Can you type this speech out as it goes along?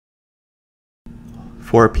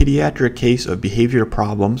For a pediatric case of behavior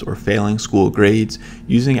problems or failing school grades,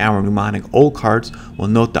 using our mnemonic OLD cards will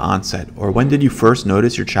note the onset, or when did you first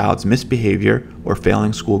notice your child's misbehavior or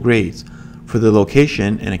failing school grades. For the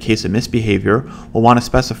location, in a case of misbehavior, we'll want to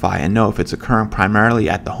specify and know if it's occurring primarily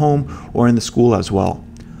at the home or in the school as well.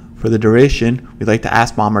 For the duration, we'd like to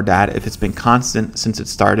ask mom or dad if it's been constant since it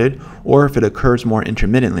started or if it occurs more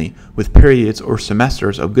intermittently with periods or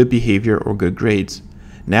semesters of good behavior or good grades.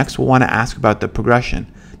 Next, we'll want to ask about the progression.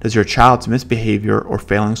 Does your child's misbehavior or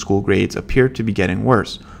failing school grades appear to be getting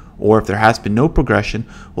worse? Or if there has been no progression,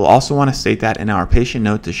 we'll also want to state that in our patient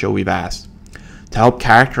note to show we've asked. To help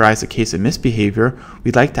characterize a case of misbehavior,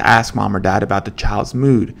 we'd like to ask mom or dad about the child's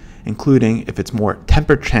mood, including if it's more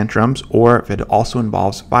temper tantrums or if it also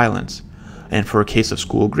involves violence. And for a case of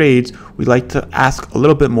school grades, we'd like to ask a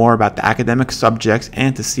little bit more about the academic subjects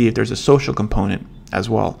and to see if there's a social component as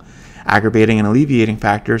well, aggravating and alleviating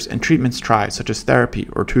factors, and treatments tried such as therapy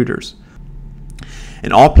or tutors.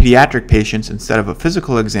 In all pediatric patients, instead of a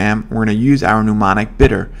physical exam, we're going to use our mnemonic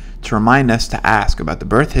BITTER to remind us to ask about the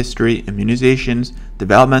birth history, immunizations,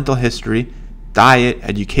 developmental history, diet,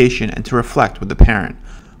 education, and to reflect with the parent.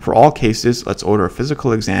 For all cases, let's order a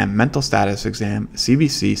physical exam, mental status exam,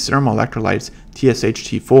 CBC, serum electrolytes,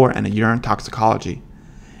 TSH-T4, and a urine toxicology.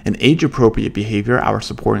 In age-appropriate behavior, our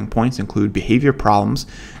supporting points include behavior problems,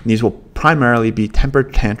 and these will primarily be temper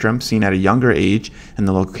tantrums seen at a younger age, and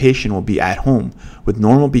the location will be at home, with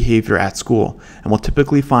normal behavior at school, and will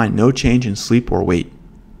typically find no change in sleep or weight.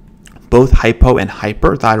 Both hypo and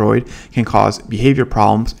hyperthyroid can cause behavior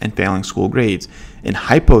problems and failing school grades. In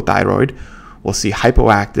hypothyroid, we'll see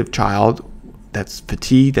hypoactive child that's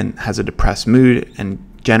fatigued and has a depressed mood and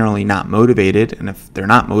generally not motivated, and if they're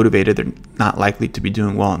not motivated, they're not likely to be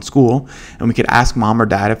doing well in school. And we could ask mom or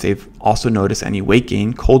dad if they've also noticed any weight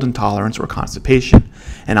gain, cold intolerance, or constipation.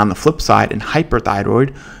 And on the flip side, in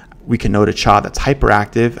hyperthyroid, we can note a child that's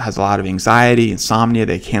hyperactive, has a lot of anxiety, insomnia,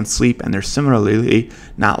 they can't sleep, and they're similarly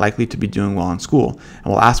not likely to be doing well in school. And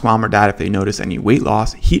we'll ask mom or dad if they notice any weight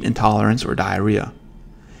loss, heat intolerance, or diarrhea.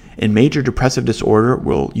 In major depressive disorder,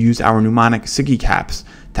 we'll use our mnemonic SIGI caps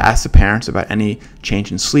to ask the parents about any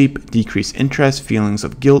change in sleep, decreased interest, feelings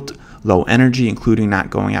of guilt, low energy, including not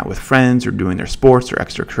going out with friends or doing their sports or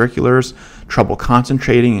extracurriculars, trouble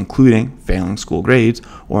concentrating, including failing school grades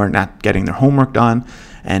or not getting their homework done.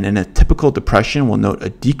 And in a typical depression, we'll note a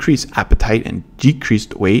decreased appetite and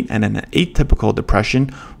decreased weight. And in an atypical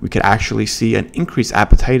depression, we could actually see an increased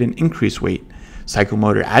appetite and increased weight.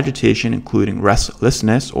 Psychomotor agitation, including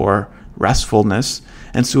restlessness or restfulness,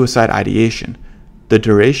 and suicide ideation. The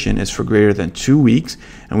duration is for greater than 2 weeks,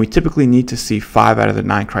 and we typically need to see 5 out of the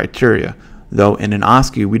 9 criteria, though in an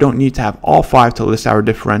OSCE, we don't need to have all 5 to list our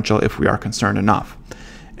differential if we are concerned enough.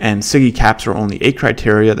 And SIGI caps are only 8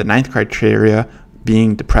 criteria, the 9th criteria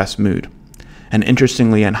being depressed mood. And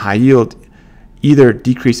interestingly, in high yield, either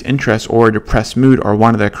decreased interest or depressed mood are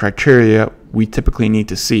one of the criteria we typically need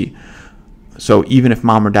to see. So even if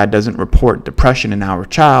mom or dad doesn't report depression in our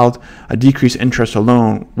child, a decreased interest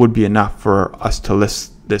alone would be enough for us to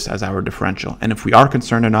list this as our differential. And if we are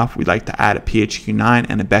concerned enough, we'd like to add a PHQ-9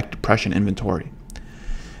 and a Beck depression inventory.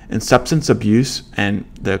 In substance abuse, and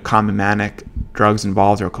the common manic drugs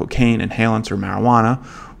involved are cocaine, inhalants, or marijuana,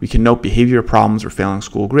 we can note behavior problems or failing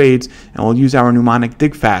school grades, and we'll use our mnemonic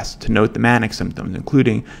DIGFAST to note the manic symptoms,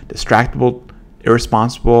 including distractible,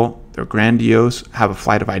 irresponsible, they're grandiose, have a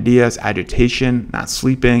flight of ideas, agitation, not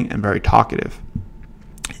sleeping, and very talkative.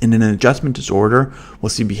 In an adjustment disorder, we'll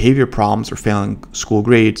see behavior problems or failing school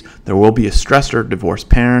grades. There will be a stressor, divorced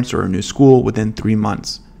parents, or a new school within 3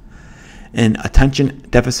 months. In attention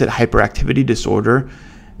deficit hyperactivity disorder,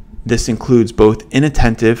 this includes both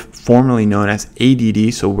inattentive, formerly known as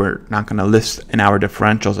ADD, so we're not going to list in our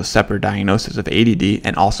differentials a separate diagnosis of ADD,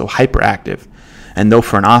 and also hyperactive. And though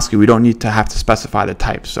for an OSCE, we don't need to have to specify the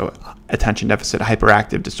type, so attention deficit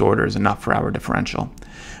hyperactive disorder is enough for our differential.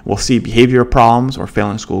 We'll see behavior problems or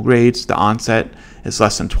failing school grades. The onset is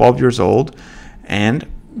less than 12 years old, and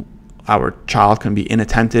our child can be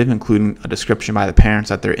inattentive, including a description by the parents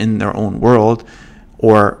that they're in their own world,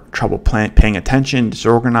 or trouble paying attention,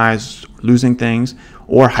 disorganized, losing things,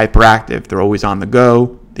 or hyperactive. They're always on the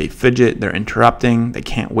go, they fidget, they're interrupting, they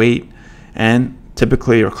can't wait, and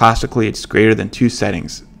typically or classically, it's greater than 2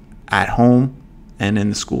 settings, at home and in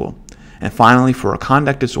the school. And finally, for a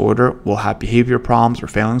conduct disorder, we'll have behavior problems or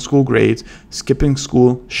failing school grades, skipping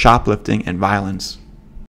school, shoplifting, and violence.